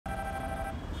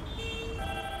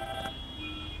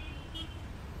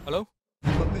Hello.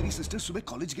 मेरी sister सुबह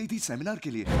college गई थी सेमिनार के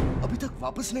लिए, अभी तक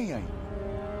वापस नहीं आई।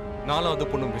 நாலாவது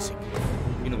பொண்ணு மிஸ்ஸிங்.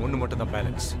 இன்னும் ஒன்னு மட்டும் தான்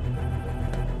balance.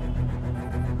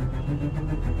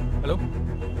 Hello.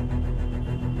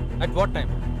 At what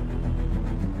time?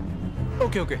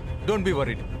 Okay. Don't be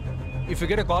worried. If you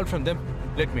get a call from them,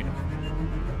 let me know.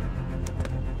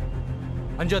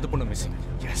 அஞ்சாவது பொண்ணு மிஸ்ஸிங்.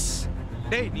 Yes.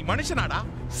 டேய் நீ மனுஷனாடா?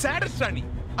 சாடிஸ்டா நீ.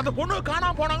 அந்த பொண்ணு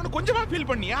காணாம போனாங்கன்னு கொஞ்சமா ஃபீல்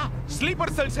பண்ணியா?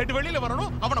 ஸ்லீப்பர் செல் செட் வெளியில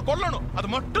வரணும், அவனை கொல்லணும். அது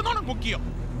மட்டும் தான் முக்கியம்.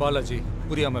 பாலாஜி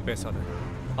புரியாம பேசாத.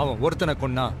 அவன் ஒருத்தனை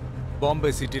கொன்னா பாம்பே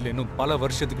சிட்டில இன்னும் பல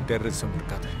வருஷத்துக்கு டெரரிசம்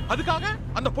இருக்காது. அதுக்காக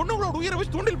அந்த பொண்ணுங்களோட உயிரை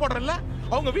வச்சு தூண்டில் போடுறல்ல?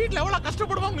 அவங்க வீட்ல எவ்வளவு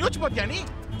கஷ்டப்படுவாங்க யோசிச்சு பாத்தியா நீ?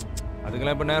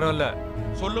 அதுக்கெல்லாம் இப்ப நேரம் இல்ல.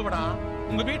 சொல்லுவடா.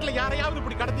 உங்க வீட்ல யாரையாவது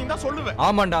இப்படி கடத்தினா சொல்லுவேன்.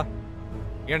 ஆமாண்டா.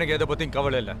 எனக்கு எதை பத்தியும்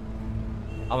கவலை இல்ல.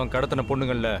 அவன் கடத்தின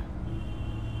பொண்ணுங்கள்ல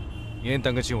ஏன்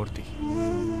தங்கச்சியும் ஒருத்தி.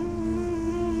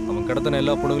 அவன் கடத்தின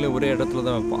எல்லா பொண்ணுங்களையும் ஒரே இடத்துல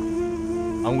தான் வைப்பான்.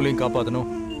 அவங்களையும் காப்பாற்றணும்,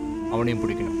 அவனையும்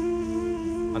பிடிக்கணும்.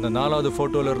 அந்த 4வது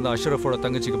போட்டோல இருந்த அஷ்ரஃபோட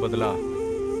தங்கச்சிக்கு பதிலா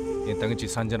என் தங்கச்சி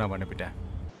சஞ்சனாவை அனுப்பிட்டேன்.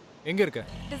 எங்க இருக்க?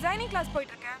 டிசைனிங் கிளாஸ்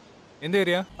போயிட்டு இருக்கேன். எந்த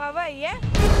ஏரியா? பவையே.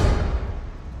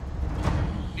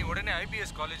 நீ உடனே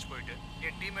ஐபிஎஸ் காலேஜ் போயிட்டு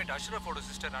என் டீம்மேட் அஷ்ரஃபோட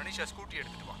சிஸ்டர் அனிஷா ஸ்கூட்டி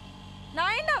எடுத்துட்டு வா.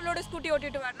 நான் என்ன அவளோட ஸ்கூட்டி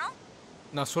ஓட்டிட்டு வரணும்?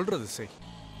 நான் சொல்றது செய்.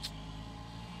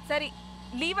 சரி,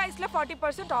 லீவைஸ்ல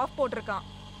 40% ஆஃப் போட்டிருக்கான்.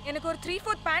 எனக்கு ஒரு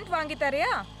 3/4 பேண்ட் வாங்கி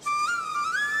தரியா?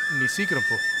 நீ சீக்கிரம்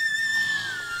போ.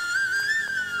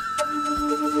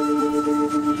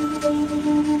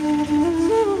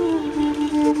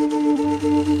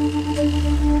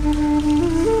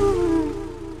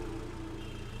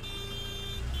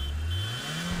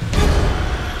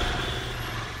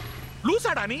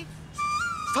 லூசாடா நீ?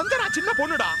 சஞ்சனா சின்ன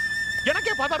பொண்ணுடா.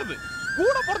 எனக்கே பதறுது.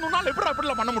 கூட பிறந்தனால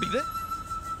எப்படி பண்ண முடியுது?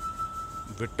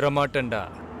 விட்டுற மாட்டேன்டா.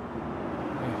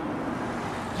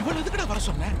 இவன் எதுக்குடா வர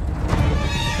சொன்ன?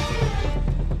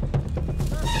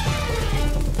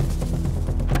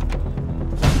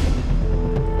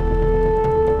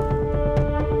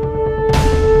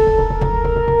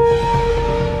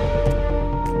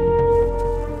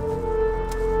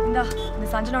 இந்தா, இந்த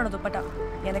சஞ்சனாவோட துப்பட்டா.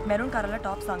 எனக்கு மெரூன் கலர்ல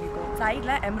டாப்ஸ் வாங்கிக்கோ.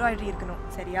 சைடுல எம்ப்ராய்டரி இருக்கணும்,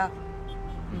 சரியா?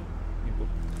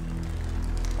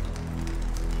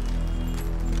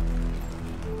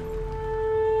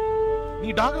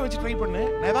 நீ டாக வச்சு ட்ரை பண்ணு.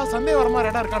 நான் ஏதாவது சந்தேகம் வர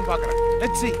மாதிரி இடம் இருக்கான்னு பாக்குறேன்.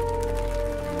 Let's see.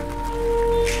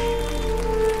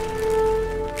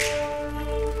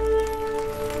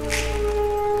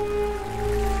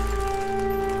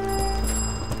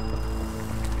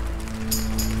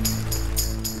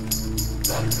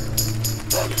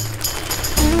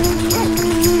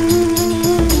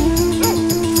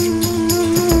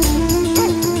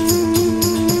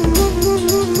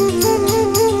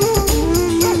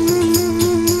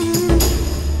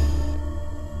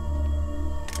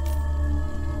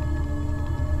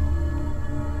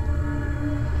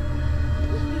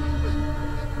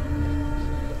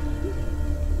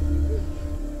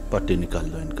 पट्टी निकाल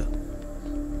लो इनका।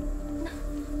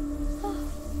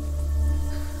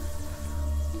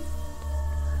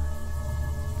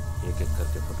 एक एक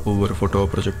करके फोटो ஒவ்வொரு போட்டோவை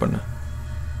ப்ரொஜெக்ட் பண்ண.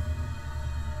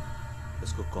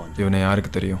 इसको कौन இவனை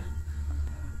யாருக்கு தெரியும்?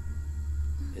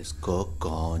 इसको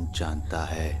कौन जानता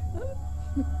है?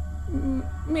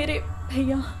 मेरे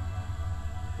भैया.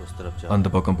 उस तरफ जाओ. அந்த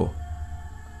பக்கம் போ.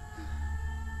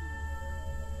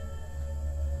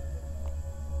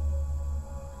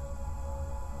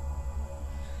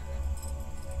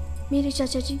 मेरे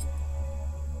चाचा जी.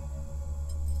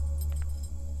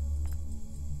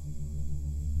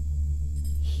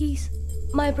 He's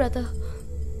my brother.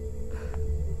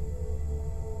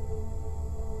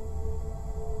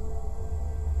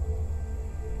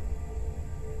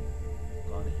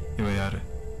 இவன் யாரு?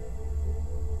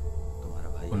 तुम्हारा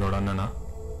भाई. உன்னோட அண்ணனா?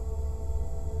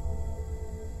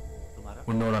 तुम्हारा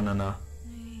உன்னோட அண்ணனா?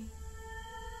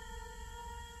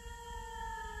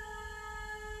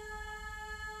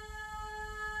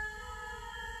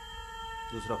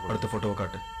 दूसरा फोटो. அடுத்த போட்டோவை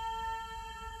காட்டு.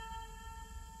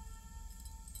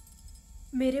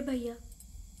 मेरे भैया.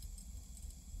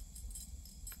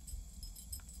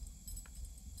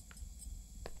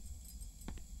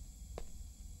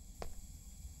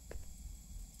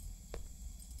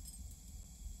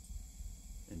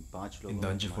 इन 5 लोगों இந்த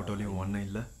 5 போட்டோலயும் ஒண்ணே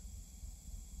இல்ல.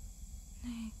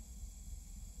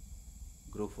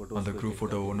 Group photo. அந்த குரூப்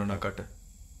போட்டோ ஒண்ணா காட்டு.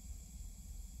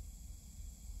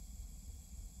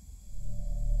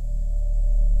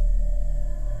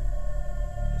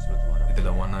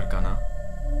 இதுல ஒண்ணா இருக்கானா?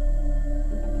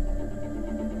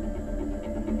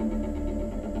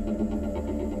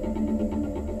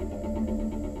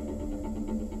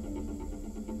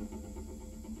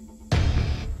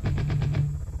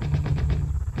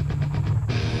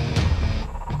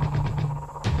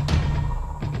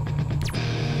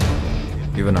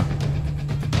 இவனா?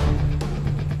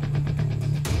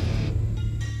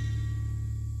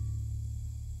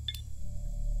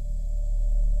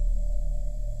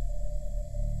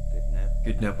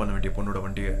 கிட்னாப் பண்ண வேண்டிய பொண்ணோட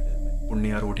வண்டியை பொண்ணு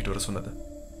யார் ஓட்டிட்டு வர சொன்னது?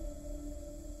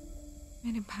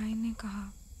 मेरे भाई ने कहा।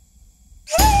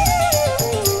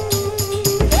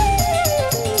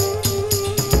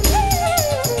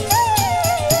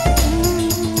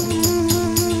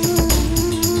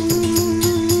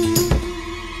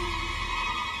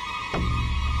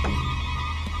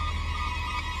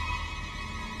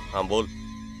 हाँ बोल।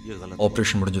 ये गलत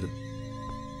ஆப்ரேஷன் முடிஞ்சது.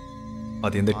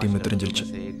 அது எந்த டீம்னு தெரிஞ்சிருச்சு.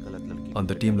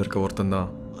 அந்த டீம்ல இருக்க ஒருத்தன் தான்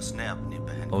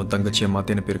அவன் தங்கச்சியை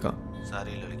மாற்றி அனுப்பியிருக்கான்.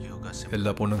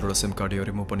 எல்லா பொண்ணுங்களோட சிம் கார்டையும்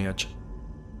ரிமூவ் பண்ணியாச்சு.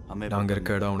 நாங்கள்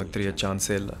இருக்க இடம் அவனுக்கு தெரிய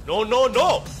சான்ஸே இல்லை. No no no.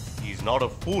 He is not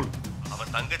a fool.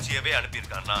 அவன் தங்கச்சியவே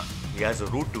அனுப்பியிருக்கான்னா he has a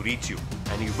route to reach you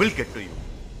and he will get to you.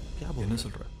 என்ன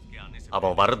சொல்ற?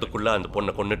 அவன் வர்றதுக்குள்ள அந்த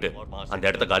பொண்ணை கொன்னுட்டு அந்த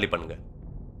இடத்த காலி பண்ணுங்க.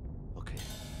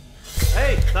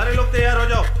 Hey, सारे लोग तैयार हो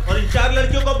जाओ और इन 4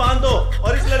 लड़कियों को बांध दो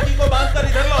और इस लड़की को बांध कर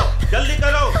इधर लो. जल्दी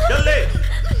करो, जल्दी.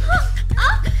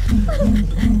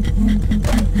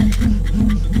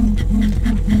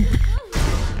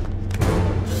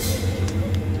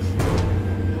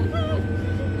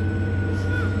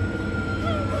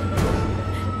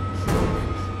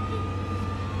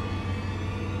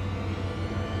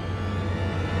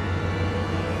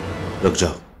 रुक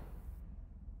जाओ.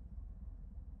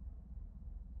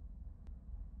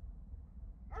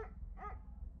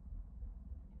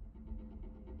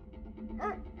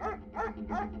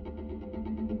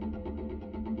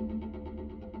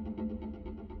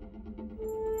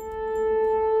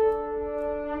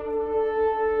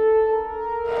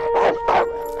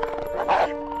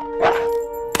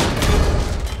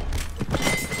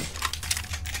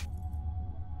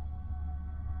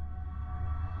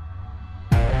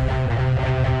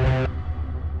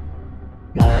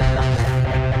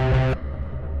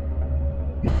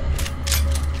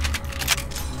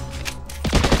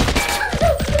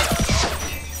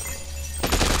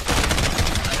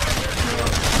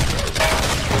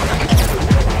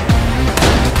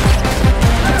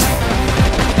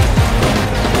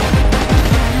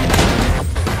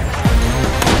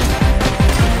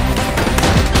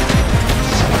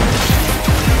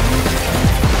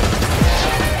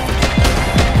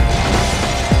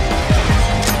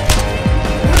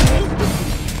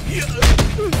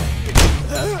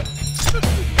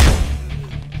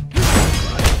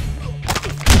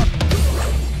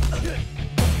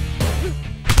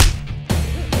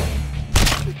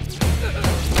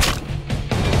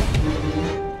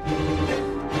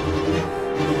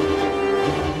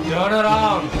 Turn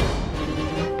around.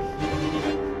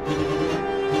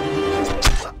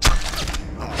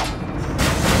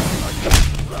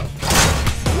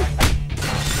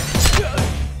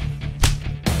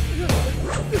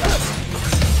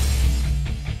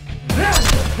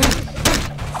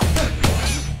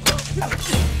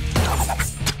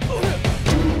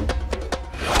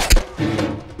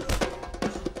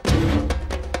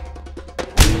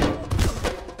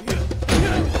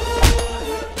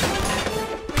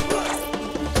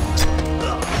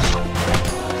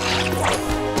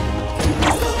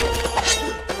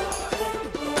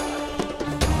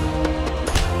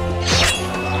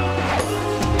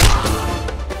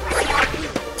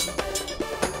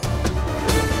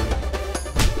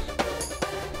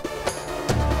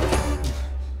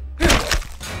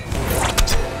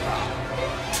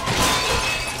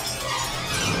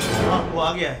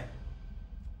 आ गया है.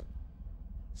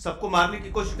 सबको मारने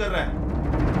की कोशिश कर रहा है.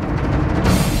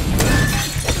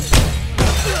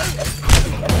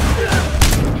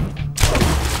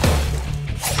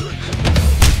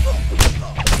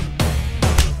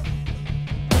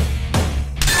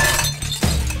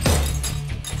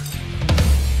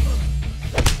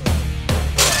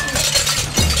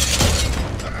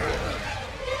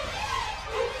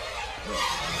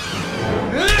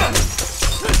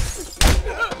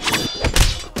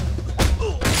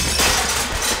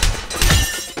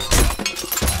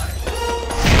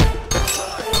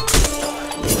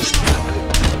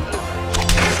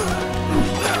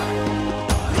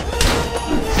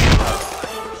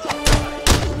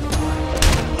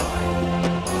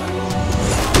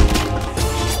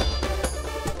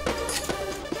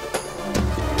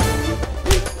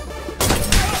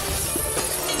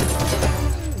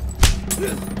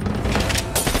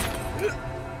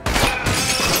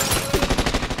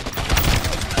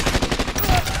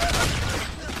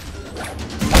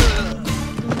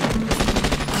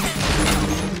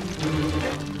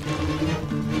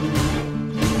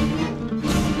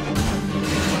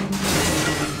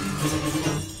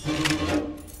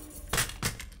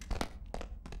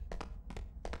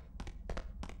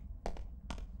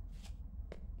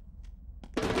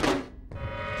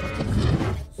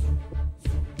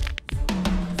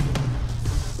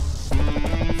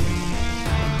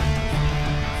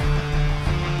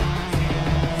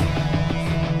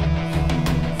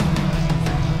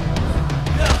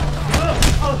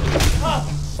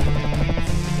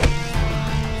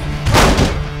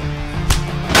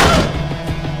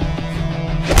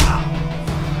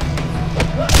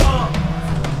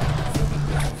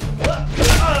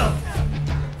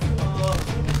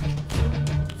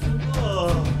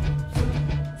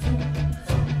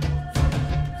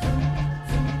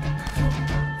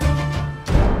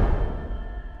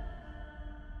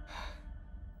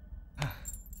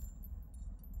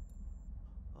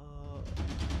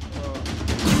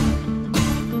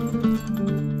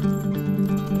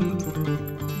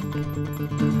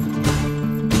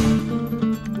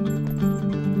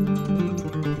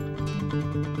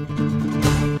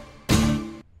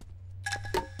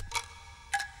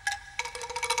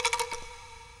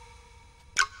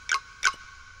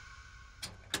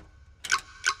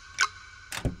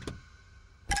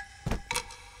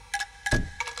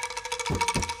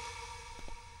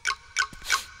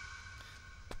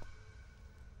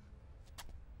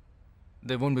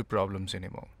 there won't be problems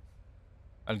anymore.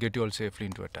 I'll get you all safely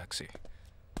into a taxi.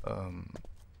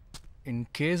 In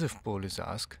case if police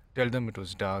ask, tell them it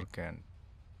was dark and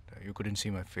you couldn't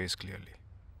see my face clearly.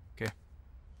 Okay?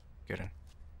 Get in.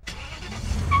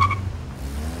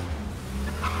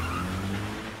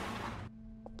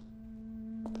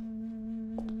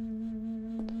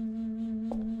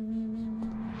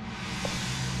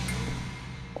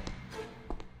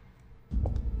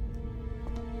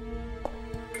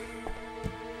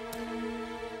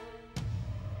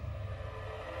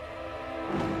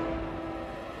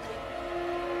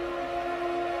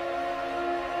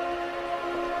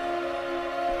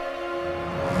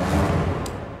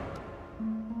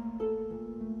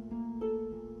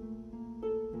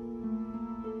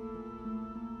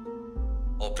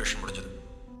 Operation முடிஞ்சது.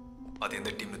 அது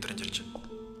எந்த டீம்னு தெரிஞ்சிருச்சு.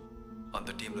 அந்த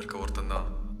டீம்ல இருக்க ஒருத்தன் தான்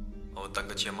அவன்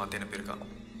தங்கச்சியை மாற்றி அனுப்பியிருக்கான்.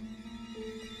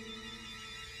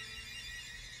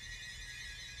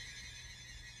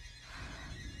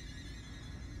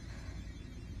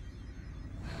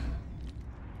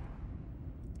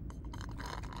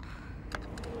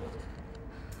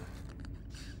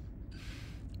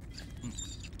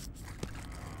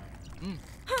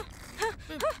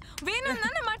 வேணும்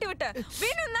தானே மாட்டி விட்ட,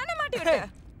 வேணும் தானே மாட்டி விட்ட.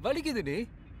 வலிக்குதுடி.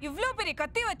 இவ்ளோ பெரிய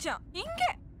கத்தி வச்சான் இங்க,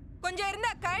 கொஞ்சம் இருந்தா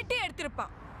கழட்டி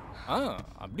எடுத்திருப்பான்.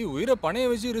 அப்படி உயிரை பணைய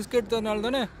வச்சு ரிஸ்க் எடுத்ததுனால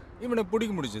தானே இவனை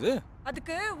பிடிக்க முடிஞ்சது.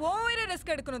 அதுக்கு உயிரை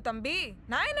ரிஸ்க் எடுக்கணும் தம்பி.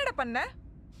 நான் என்னடா பண்ணேன்?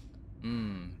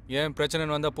 ஏன்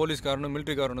பிரச்சனைன்னு வந்தால் போலீஸ்காரனும்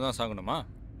மிலிட்ரிக்காரனும் தான் சாகணுமா?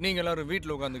 நீங்கள் எல்லாரும்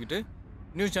வீட்டில் உட்காந்துக்கிட்டு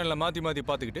நியூஸ் சேனலில் மாற்றி மாற்றி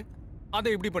பார்த்துக்கிட்டு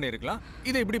அதை இப்படி பண்ணியிருக்கலாம்,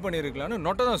 இதை இப்படி பண்ணியிருக்கலாம்னு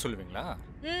நொட்டை தான் சொல்லுவீங்களா?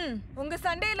 உங்க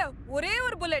சண்டையில ஒரே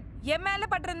ஒரு புல்லட் என் மேல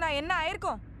பட்டிருந்தா என்ன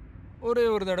ஆயிருக்கும்? ஒரே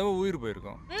ஒரு தடவை உயிர்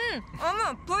போயிருக்கும். ஆமா,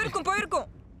 போயிருக்கும்.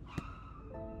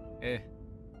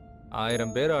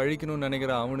 1000 பேரை அழிக்கணும்னு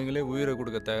நினைக்கிற அவனுங்களே உயிரை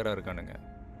கொடுக்க தயாரா இருக்கானுங்க.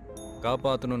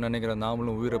 காப்பாற்றணும்னு நினைக்கிற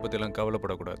நாமளும் உயிரை பற்றிலாம்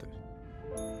கவலைப்படக்கூடாது.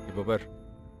 இப்போ பார்,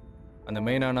 அந்த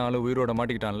மெயினான ஆளு உயிரோட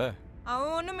மாட்டிக்கிட்டான்ல.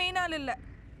 அவன் ஒன்றும் மெயின் ஆள் இல்லை.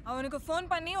 அவனுக்கு ஃபோன்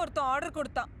பண்ணி ஒருத்தன் ஆர்டர்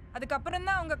கொடுத்தான். அதுக்கப்புறம்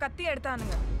தான் அவங்க கத்தி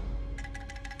எடுத்தானுங்க.